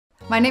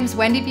My name's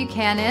Wendy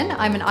Buchanan.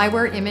 I'm an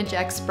eyewear image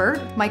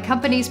expert. My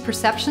company's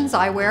Perceptions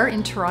Eyewear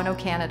in Toronto,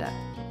 Canada.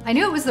 I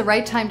knew it was the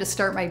right time to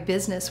start my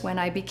business when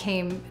I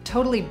became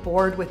totally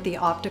bored with the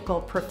optical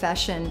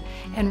profession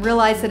and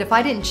realized that if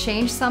I didn't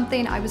change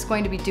something, I was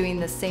going to be doing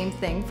the same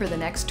thing for the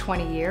next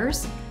 20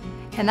 years.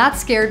 And that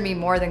scared me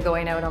more than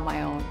going out on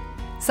my own.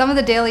 Some of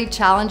the daily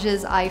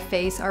challenges I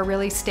face are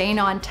really staying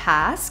on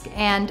task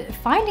and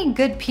finding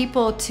good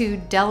people to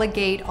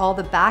delegate all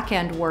the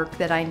back-end work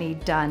that I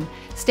need done.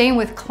 Staying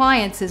with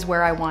clients is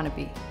where I want to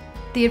be.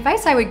 The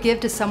advice I would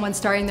give to someone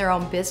starting their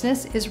own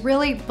business is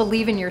really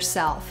believe in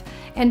yourself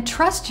and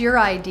trust your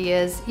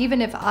ideas even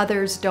if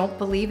others don't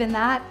believe in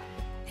that,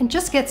 and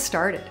just get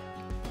started.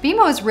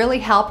 BMO has really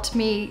helped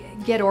me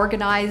get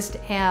organized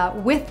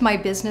with my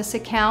business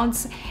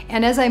accounts,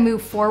 and as I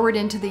move forward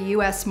into the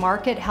US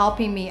market,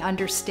 helping me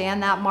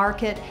understand that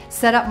market,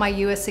 set up my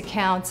US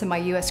accounts and my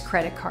US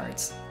credit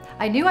cards.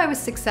 I knew I was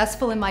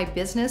successful in my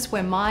business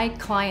when my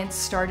clients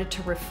started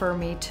to refer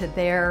me to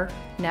their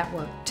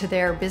network, to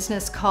their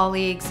business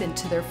colleagues and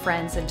to their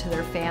friends and to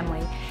their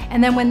family.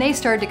 And then when they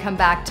started to come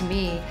back to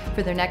me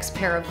for their next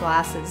pair of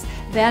glasses,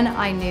 then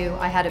I knew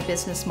I had a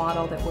business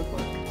model that would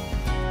work.